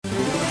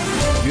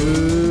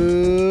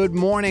Good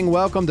morning.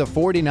 Welcome to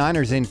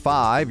 49ers in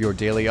 5, your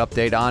daily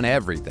update on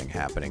everything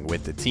happening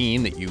with the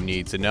team that you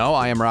need to know.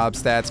 I am Rob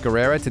Stats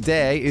Guerrera.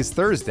 Today is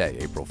Thursday,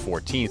 April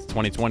 14th,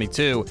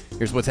 2022.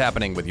 Here's what's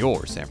happening with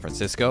your San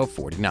Francisco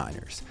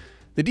 49ers.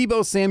 The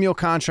Deebo Samuel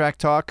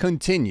contract talk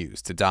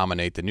continues to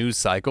dominate the news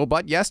cycle,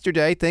 but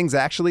yesterday things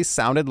actually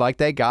sounded like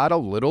they got a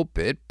little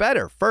bit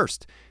better.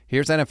 First,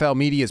 here's NFL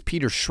Media's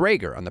Peter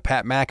Schrager on the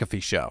Pat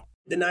McAfee Show.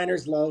 The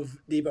Niners love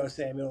Deebo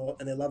Samuel,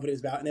 and they love what he was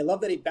about. And they love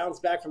that he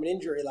bounced back from an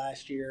injury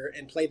last year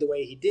and played the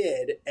way he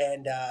did.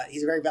 And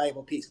he's a very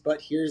valuable piece.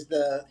 But here's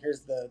the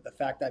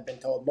fact I've been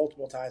told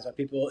multiple times by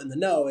people in the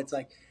know. It's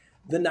like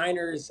the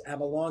Niners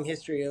have a long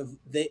history of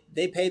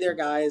they pay their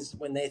guys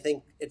when they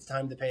think it's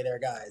time to pay their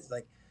guys.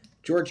 Like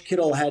George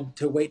Kittle had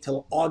to wait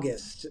till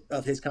August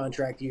of his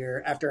contract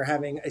year after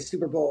having a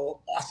Super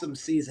Bowl awesome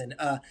season.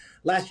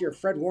 Last year,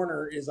 Fred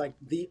Warner is like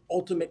the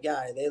ultimate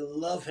guy. They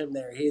love him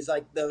there. He's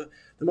like the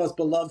most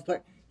beloved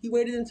player. He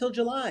waited until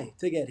July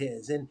to get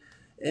his. And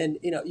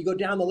you know, you go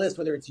down the list,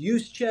 whether it's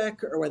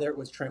Juszczyk or whether it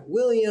was Trent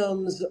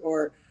Williams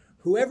or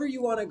whoever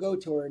you want to go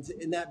towards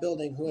in that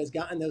building who has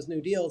gotten those new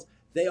deals,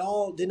 they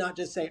all did not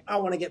just say, I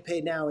want to get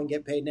paid now and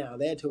get paid now.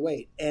 They had to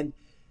wait. And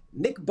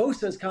Nick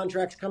Bosa's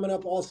contract's coming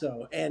up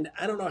also. And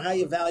I don't know how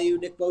you value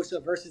Nick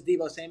Bosa versus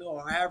Deebo Samuel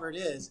or however it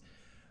is,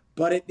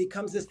 but it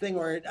becomes this thing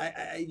where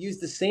I use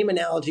the same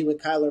analogy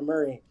with Kyler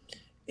Murray.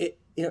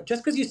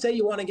 Just because you say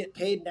you want to get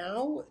paid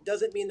now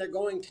doesn't mean they're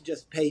going to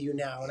just pay you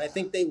now. And I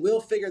think they will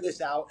figure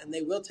this out and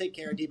they will take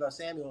care of Deebo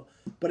Samuel,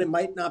 but it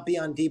might not be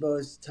on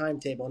Deebo's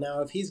timetable.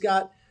 Now, if he's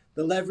got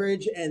the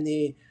leverage and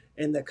the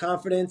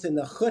confidence and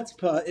the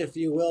chutzpah, if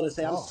you will, to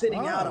say, I'm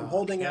sitting out, I'm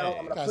holding out,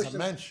 I'm going to push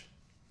them.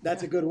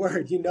 That's a good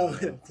word,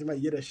 to my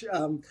Yiddish.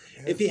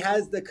 If he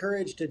has the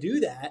courage to do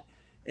that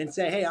and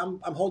say, hey, I'm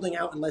holding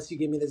out unless you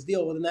give me this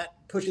deal, well, then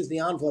that pushes the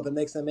envelope and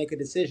makes them make a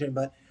decision.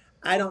 But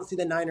I don't see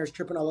the Niners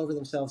tripping all over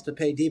themselves to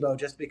pay Deebo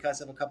just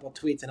because of a couple of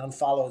tweets and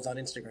unfollows on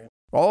Instagram.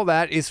 All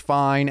that is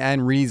fine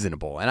and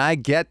reasonable, and I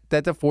get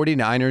that the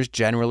 49ers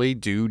generally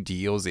do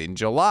deals in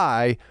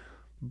July,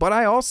 but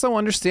I also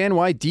understand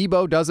why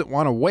Deebo doesn't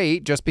want to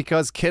wait just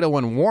because Kittle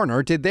and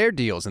Warner did their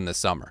deals in the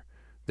summer.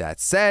 That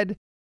said,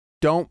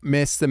 don't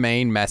miss the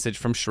main message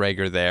from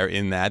Schrager there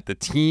in that the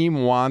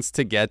team wants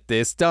to get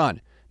this done.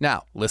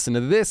 Now, listen to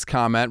this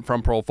comment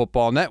from Pro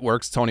Football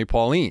Network's Tony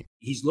Pauline.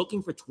 He's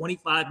looking for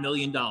 $25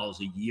 million a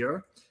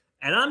year.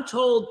 And I'm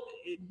told,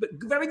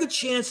 very good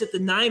chance that the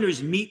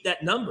Niners meet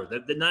that number,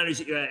 that the Niners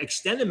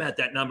extend him at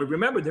that number.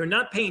 Remember, they're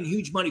not paying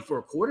huge money for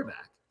a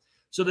quarterback.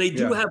 So they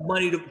do have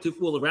money to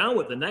fool around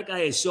with. And that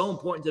guy is so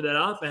important to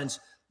that offense.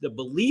 The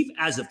belief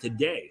as of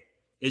today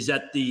is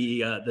that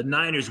the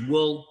Niners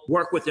will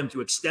work with him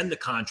to extend the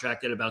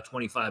contract at about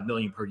 $25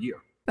 million per year.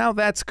 Now,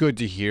 that's good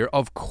to hear,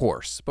 of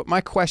course. But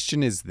my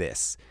question is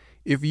this.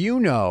 If you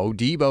know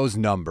Deebo's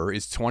number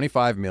is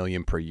 $25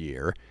 million per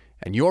year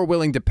and you're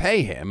willing to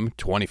pay him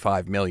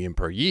 $25 million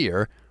per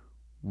year,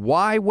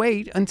 why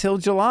wait until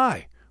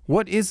July?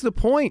 What is the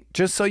point?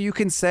 Just so you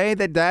can say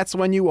that that's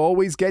when you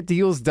always get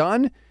deals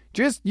done?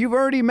 You've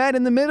already met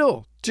in the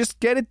middle. Just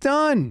get it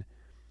done.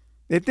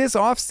 If this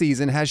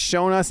offseason has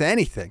shown us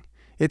anything,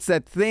 it's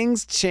that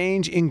things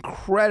change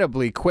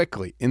incredibly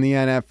quickly in the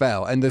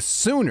NFL, and the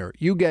sooner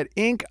you get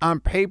ink on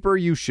paper,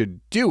 you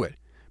should do it,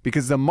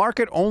 because the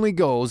market only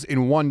goes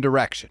in one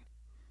direction.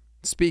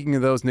 Speaking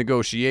of those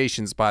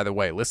negotiations, by the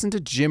way, listen to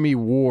Jimmie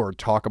Ward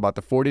talk about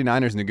the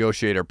 49ers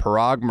negotiator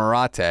Paraag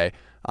Marathe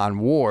on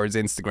Ward's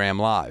Instagram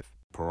Live.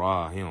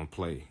 Paraag, he don't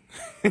play.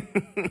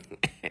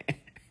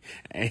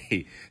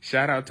 Hey,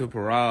 shout out to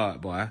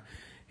Paraag, boy.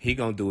 He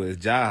gonna do his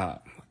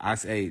job. I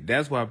say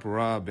that's why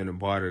Paraag been a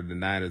part of the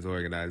Niners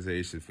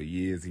organization for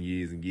years and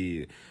years and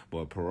years.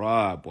 But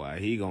Paraag, boy,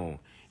 he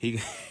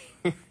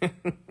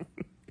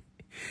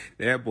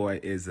that boy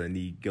is a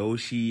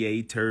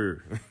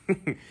negotiator.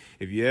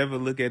 If you ever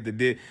look at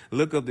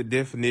look up the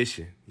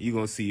definition, you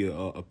gonna see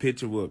a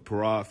picture with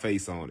Paraag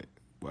face on it.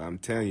 Well, I'm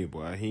telling you,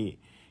 boy, he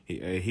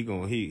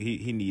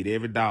need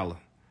every dollar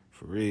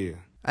for real.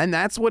 And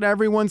that's what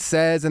everyone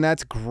says, and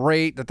that's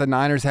great that the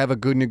Niners have a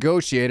good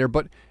negotiator,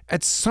 but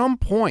at some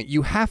point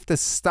you have to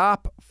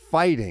stop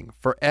fighting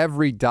for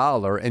every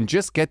dollar and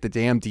just get the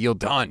damn deal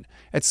done.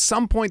 At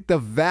some point, the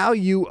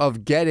value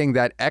of getting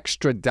that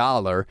extra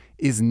dollar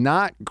is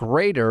not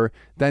greater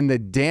than the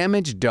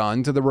damage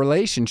done to the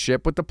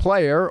relationship with the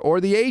player or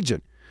the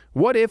agent.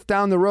 What if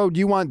down the road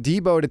you want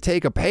Deebo to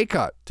take a pay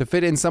cut to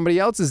fit in somebody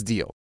else's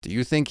deal? Do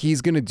you think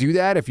he's going to do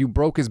that if you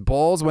broke his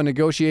balls when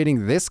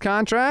negotiating this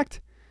contract?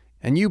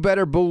 And you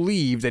better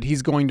believe that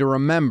he's going to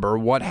remember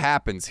what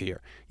happens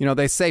here. You know,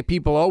 they say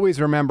people always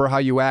remember how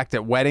you act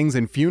at weddings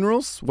and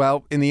funerals.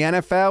 Well, in the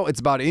NFL, it's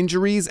about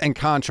injuries and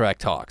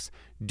contract talks.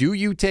 Do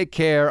you take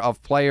care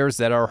of players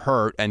that are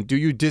hurt, and do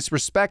you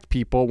disrespect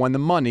people when the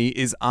money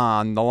is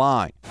on the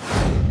line?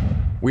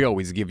 We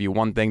always give you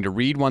one thing to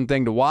read, one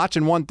thing to watch,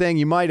 and one thing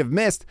you might have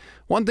missed.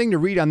 One thing to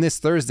read on this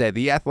Thursday.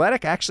 The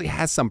Athletic actually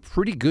has some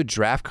pretty good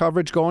draft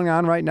coverage going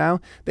on right now.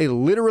 They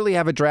literally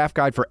have a draft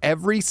guide for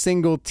every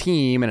single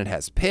team, and it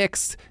has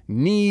picks,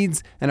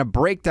 needs, and a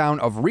breakdown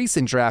of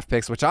recent draft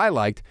picks, which I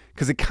liked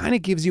because it kind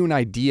of gives you an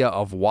idea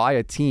of why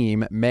a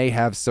team may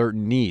have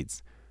certain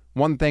needs.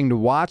 One thing to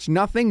watch,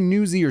 nothing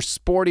newsy or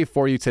sporty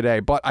for you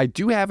today, but I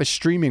do have a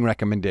streaming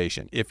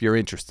recommendation if you're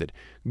interested.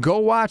 Go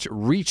watch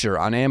Reacher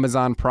on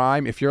Amazon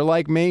Prime. If you're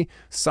like me,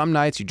 some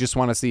nights you just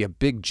want to see a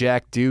big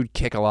jack dude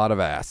kick a lot of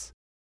ass.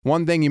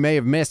 One thing you may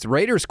have missed,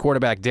 Raiders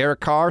quarterback Derek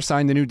Carr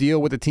signed a new deal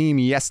with the team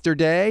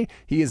yesterday.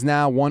 He is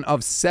now one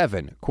of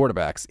 7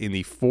 quarterbacks in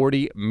the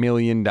 $40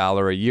 million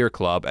a year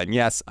club. And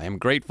yes, I am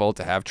grateful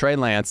to have Trey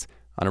Lance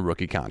on a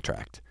rookie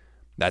contract.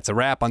 That's a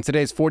wrap on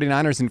today's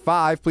 49ers in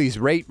 5. Please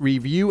rate,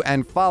 review,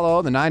 and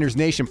follow the Niners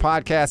Nation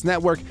Podcast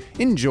Network.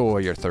 Enjoy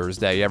your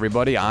Thursday,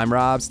 everybody. I'm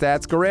Rob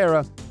Stats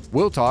Guerrera.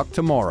 We'll talk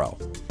tomorrow.